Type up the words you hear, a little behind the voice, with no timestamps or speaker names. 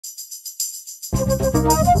Hey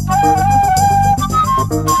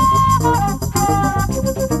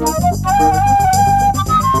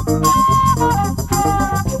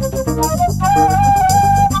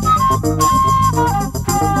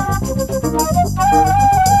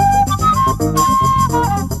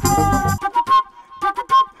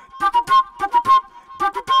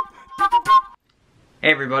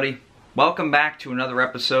everybody, welcome back to another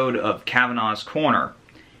episode of Cavanaugh's Corner.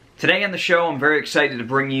 Today on the show I'm very excited to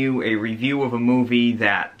bring you a review of a movie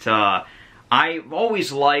that I've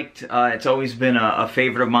always liked. It's always been a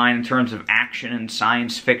favorite of mine in terms of action and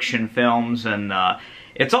science fiction films, and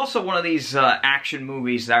it's also one of these action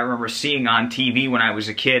movies that I remember seeing on TV when I was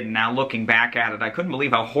a kid, and now looking back at it I couldn't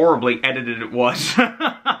believe how horribly edited it was.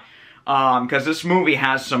 Because this movie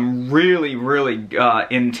has some really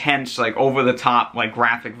intense, like over-the-top, like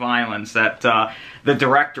graphic violence that the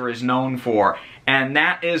director is known for. And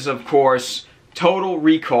that is, of course, Total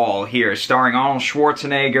Recall here, starring Arnold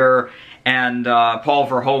Schwarzenegger and Paul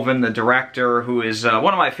Verhoeven, the director, who is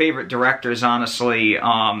one of my favorite directors, honestly.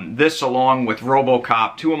 This, along with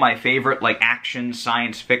RoboCop, two of my favorite, like, action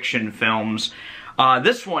science fiction films.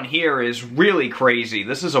 This one here is really crazy.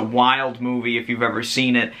 This is a wild movie if you've ever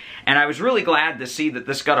seen it, and I was really glad to see that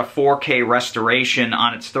this got a 4K restoration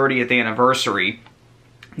on its 30th anniversary.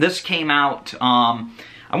 This came out,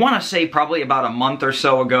 I want to say probably about a month or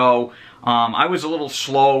so ago. I was a little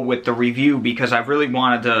slow with the review because I really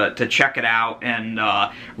wanted to check it out and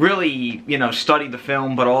really, you know, study the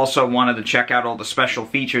film, but also wanted to check out all the special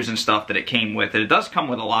features and stuff that it came with. It does come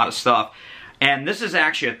with a lot of stuff. And this is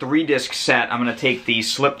actually a 3-disc set. I'm going to take the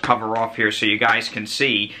slip cover off here so you guys can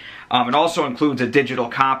see. It also includes a digital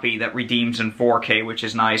copy that redeems in 4K, which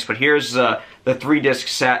is nice. But here's the 3-disc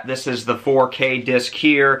set. This is the 4K disc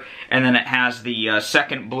here, and then it has the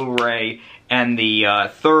second Blu-ray and the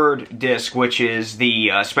third disc, which is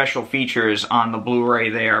the special features on the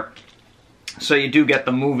Blu-ray there. So you do get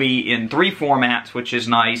the movie in 3 formats, which is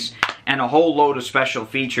nice, and a whole load of special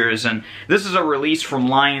features. And this is a release from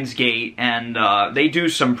Lionsgate, and they do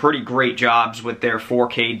some pretty great jobs with their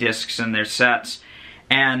 4K discs and their sets.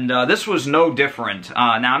 And this was no different.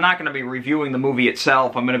 Now, I'm not going to be reviewing the movie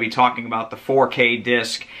itself. I'm going to be talking about the 4K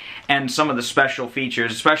disc and some of the special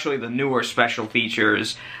features, especially the newer special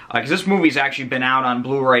features. Because this movie's actually been out on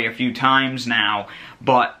Blu-ray a few times now.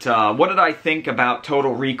 But what did I think about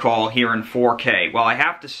Total Recall here in 4K? Well, I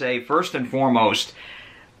have to say, first and foremost,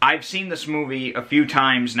 I've seen this movie a few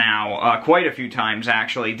times now, quite a few times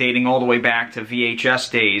actually, dating all the way back to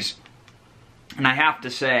VHS days. And I have to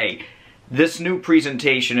say, this new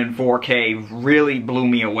presentation in 4K really blew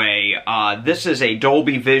me away. This is a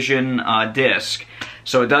Dolby Vision disc,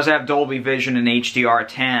 so it does have Dolby Vision in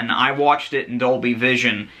HDR10. I watched it in Dolby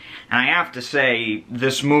Vision, and I have to say,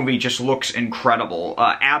 this movie just looks incredible.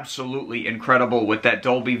 Absolutely incredible with that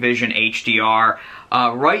Dolby Vision HDR.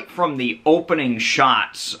 Right from the opening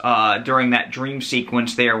shots during that dream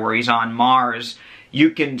sequence there where he's on Mars,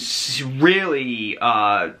 you can really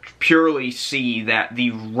purely see that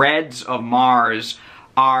the reds of Mars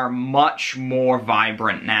are much more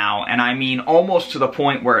vibrant now. And I mean almost to the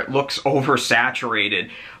point where it looks oversaturated.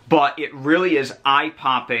 But it really is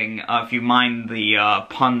eye-popping, if you mind the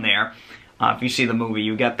pun there. If you see the movie,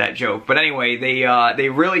 you get that joke. But anyway, they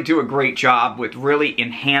really do a great job with really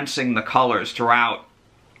enhancing the colors throughout.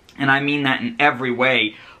 And I mean that in every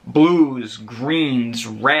way. Blues, greens,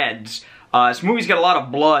 reds. This movie's got a lot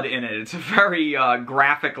of blood in it. It's a very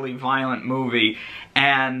graphically violent movie.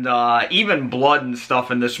 And even blood and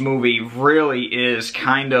stuff in this movie really is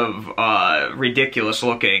kind of ridiculous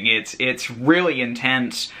looking. It's really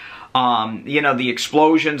intense. You know, the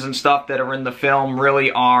explosions and stuff that are in the film really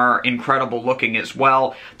are incredible looking as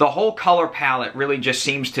well. The whole color palette really just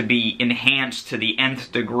seems to be enhanced to the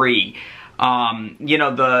nth degree. You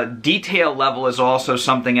know, the detail level is also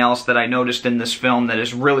something else that I noticed in this film that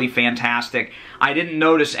is really fantastic. I didn't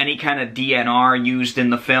notice any kind of DNR used in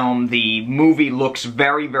the film. The movie looks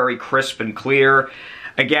very crisp and clear.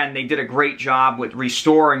 Again, they did a great job with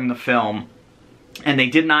restoring the film, and they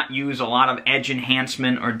did not use a lot of edge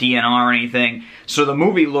enhancement or DNR or anything, so the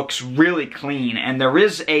movie looks really clean, and there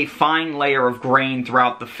is a fine layer of grain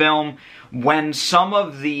throughout the film. When some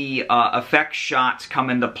of the effect shots come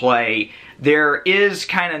into play, there is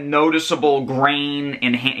kind of noticeable grain,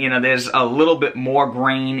 you know, there's a little bit more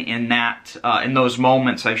grain in that, in those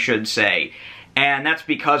moments, I should say. And that's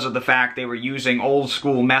because of the fact they were using old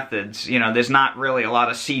school methods. You know, there's not really a lot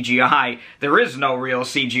of CGI. There is no real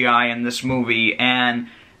CGI in this movie, and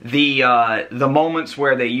the moments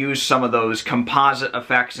where they use some of those composite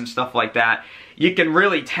effects and stuff like that, you can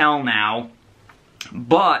really tell now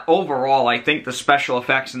But overall, I think the special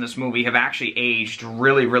effects in this movie have actually aged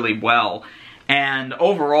really, really well. And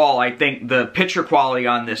overall, I think the picture quality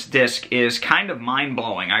on this disc is kind of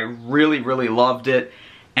mind-blowing. I really, really loved it.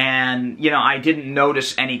 And, you know, I didn't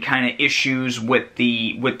notice any kind of issues with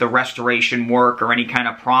the restoration work or any kind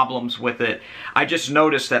of problems with it. I just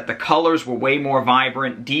noticed that the colors were way more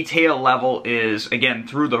vibrant. Detail level is, again,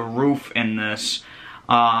 through the roof in this.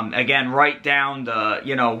 Again, right down to,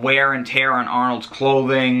 you know, wear and tear on Arnold's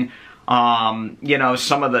clothing. You know,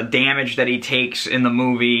 some of the damage that he takes in the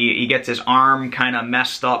movie. He gets his arm kind of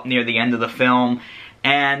messed up near the end of the film.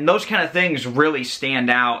 And those kind of things really stand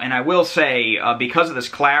out. And I will say, because of this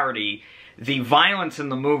clarity, the violence in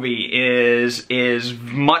the movie is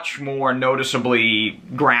much more noticeably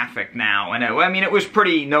graphic now. And I mean, it was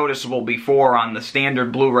pretty noticeable before on the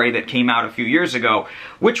standard Blu-ray that came out a few years ago,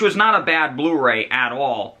 which was not a bad Blu-ray at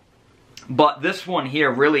all. But this one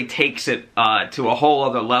here really takes it to a whole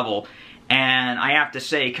other level. And I have to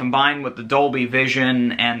say, combined with the Dolby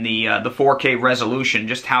Vision and the 4K resolution,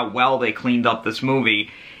 just how well they cleaned up this movie,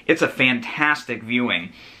 it's a fantastic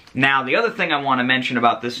viewing. Now, the other thing I want to mention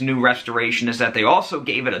about this new restoration is that they also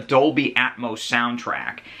gave it a Dolby Atmos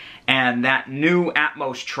soundtrack. And that new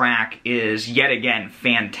Atmos track is, yet again,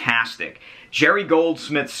 fantastic. Jerry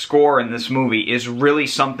Goldsmith's score in this movie is really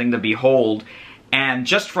something to behold. And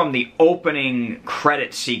just from the opening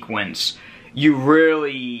credit sequence, you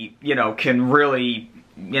really, you know, can really,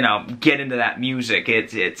 you know, get into that music.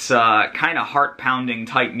 It's kind of heart-pounding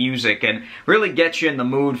type music and really gets you in the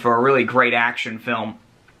mood for a really great action film.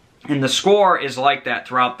 And the score is like that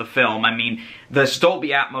throughout the film. I mean, the Dolby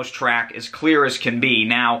Atmos track is clear as can be.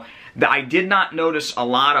 Now, I did not notice a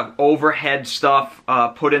lot of overhead stuff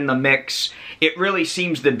put in the mix. It really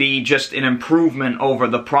seems to be just an improvement over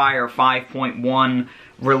the prior 5.1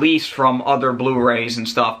 release from other Blu-rays and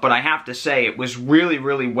stuff, but I have to say it was really,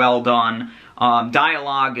 really well done.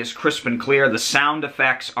 Dialogue is crisp and clear. The sound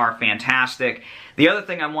effects are fantastic. The other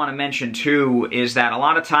thing I want to mention too is that a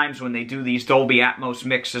lot of times when they do these Dolby Atmos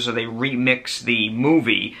mixes or they remix the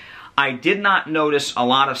movie, I did not notice a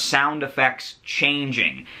lot of sound effects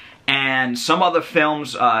changing. And some other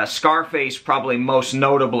films, Scarface probably most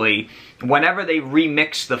notably, whenever they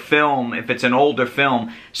remix the film, if it's an older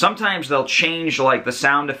film, sometimes they'll change like the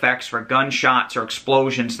sound effects for gunshots or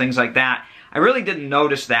explosions, things like that. I really didn't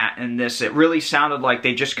notice that in this. It really sounded like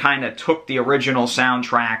they just kind of took the original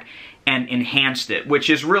soundtrack and enhanced it, which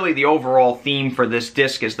is really the overall theme for this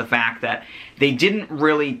disc, is the fact that they didn't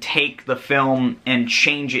really take the film and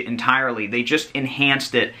change it entirely. They just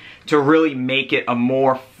enhanced it to really make it a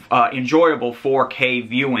more enjoyable 4K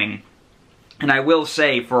viewing. And I will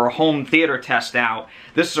say, for a home theater test out,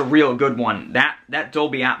 this is a real good one. That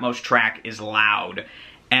Dolby Atmos track is loud.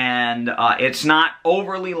 And it's not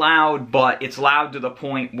overly loud, but it's loud to the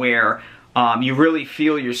point where you really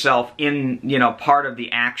feel yourself in, you know, part of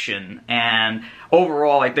the action. And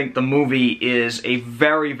overall, I think the movie is a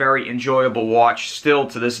very, very enjoyable watch still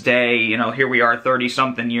to this day. You know, here we are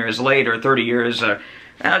 30-something years later, 30 years,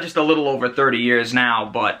 just a little over 30 years now,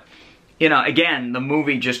 but, you know, again, the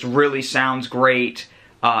movie just really sounds great.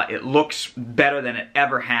 It looks better than it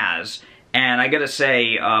ever has. And I gotta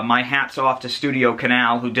say, my hat's off to Studio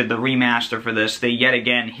Canal, who did the remaster for this. They yet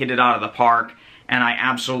again hit it out of the park, and I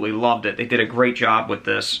absolutely loved it. They did a great job with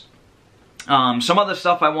this. Some other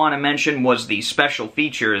stuff I want to mention was the special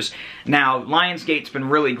features. Now, Lionsgate's been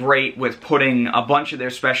really great with putting a bunch of their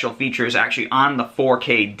special features actually on the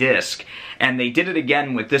 4K disc, and they did it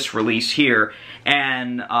again with this release here.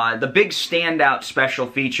 And the big standout special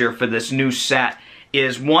feature for this new set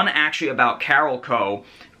is one actually about Carol Co.,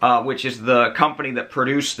 which is the company that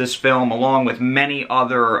produced this film along with many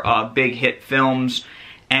other big hit films.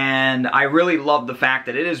 And I really love the fact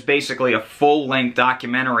that it is basically a full-length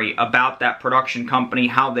documentary about that production company,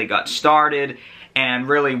 how they got started, and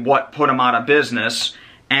really what put them out of business.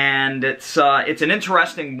 And it's an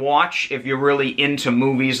interesting watch if you're really into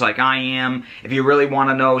movies like I am, if you really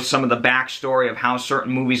want to know some of the backstory of how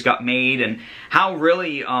certain movies got made, and how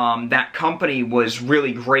really that company was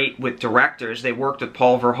really great with directors. They worked with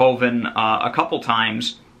Paul Verhoeven a couple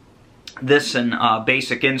times. This and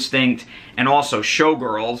Basic Instinct, and also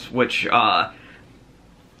Showgirls, which I'm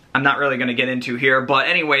not really going to get into here, but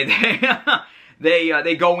anyway,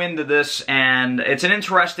 they go into this, and it's an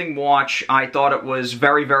interesting watch. I thought it was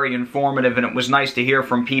very, very informative, and it was nice to hear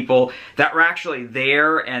from people that were actually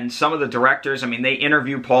there, and some of the directors. I mean, they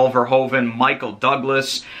interview Paul Verhoeven, Michael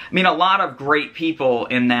Douglas. I mean, a lot of great people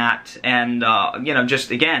in that, and, you know,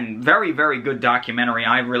 just, again, very, very good documentary.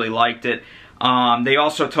 I really liked it. They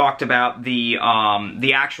also talked about the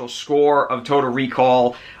actual score of Total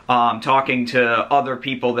Recall, talking to other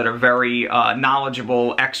people that are very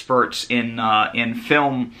knowledgeable experts in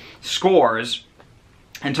film scores,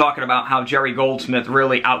 and talking about how Jerry Goldsmith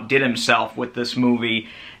really outdid himself with this movie.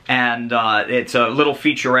 And it's a little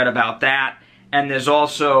featurette about that. And there's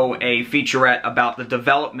also a featurette about the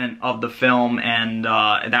development of the film, and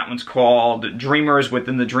that one's called Dreamers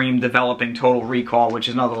Within the Dream Developing Total Recall, which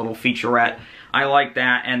is another little featurette. I like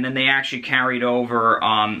that. And then they actually carried over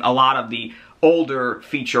a lot of the older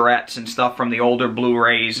featurettes and stuff from the older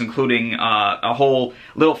Blu-rays, including a whole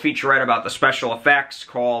little featurette about the special effects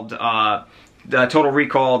called the Total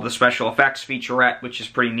Recall, the Special Effects featurette, which is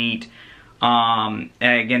pretty neat. And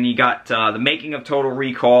again, you got the making of Total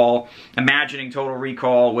Recall, Imagining Total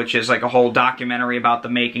Recall, which is like a whole documentary about the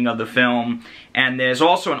making of the film. And there's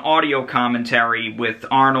also an audio commentary with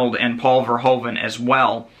Arnold and Paul Verhoeven as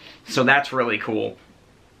well. So that's really cool.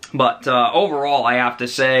 But overall, I have to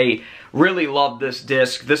say, really love this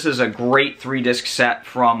disc. This is a great 3-disc set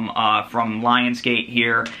from Lionsgate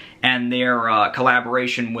here, and their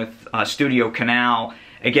collaboration with Studio Canal.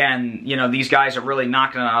 Again, you know, these guys are really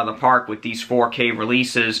knocking it out of the park with these 4K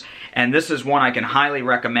releases, and this is one I can highly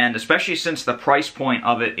recommend, especially since the price point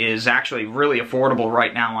of it is actually really affordable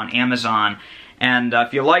right now on Amazon. And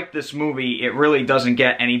if you like this movie, it really doesn't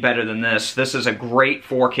get any better than this. This is a great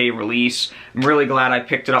 4K release. I'm really glad I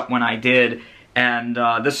picked it up when I did, and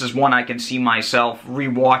this is one I can see myself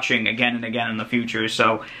rewatching again and again in the future.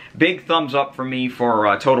 So, big thumbs up for me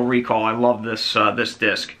for Total Recall. I love this this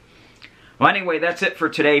disc. Well, anyway, that's it for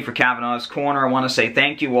today for Cavanaugh's Corner. I want to say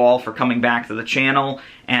thank you all for coming back to the channel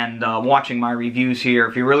and watching my reviews here.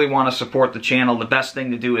 If you really want to support the channel, the best thing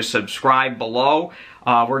to do is subscribe below.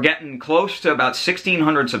 We're getting close to about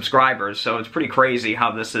 1,600 subscribers, so it's pretty crazy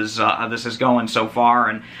how this is going so far.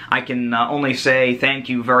 And I can only say thank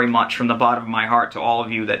you very much from the bottom of my heart to all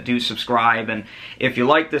of you that do subscribe. And if you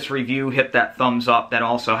like this review, hit that thumbs up. That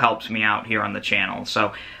also helps me out here on the channel.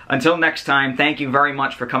 So until next time, thank you very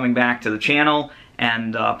much for coming back to the channel.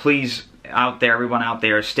 And please, everyone out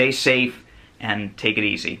there, stay safe and take it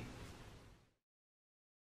easy.